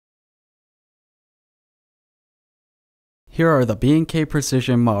Here are the B&K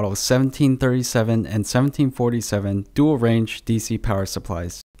Precision models 1737 and 1747 dual-range DC power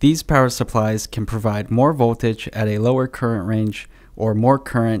supplies. These power supplies can provide more voltage at a lower current range or more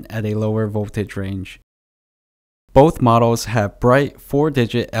current at a lower voltage range. Both models have bright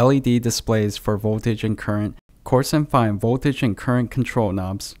 4-digit LED displays for voltage and current, coarse and fine voltage and current control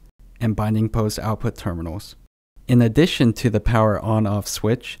knobs, and binding post output terminals. In addition to the power on-off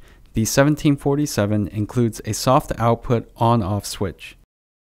switch, the 1747 includes a soft output on-off switch.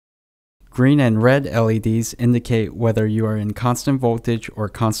 Green and red LEDs indicate whether you are in constant voltage or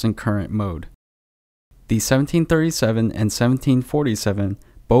constant current mode. The 1737 and 1747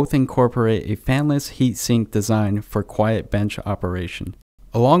 both incorporate a fanless heatsink design for quiet bench operation.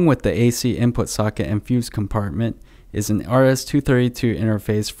 Along with the AC input socket and fuse compartment is an RS-232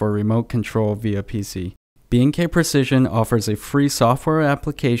 interface for remote control via PC. B&K Precision offers a free software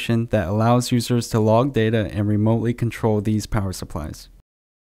application that allows users to log data and remotely control these power supplies.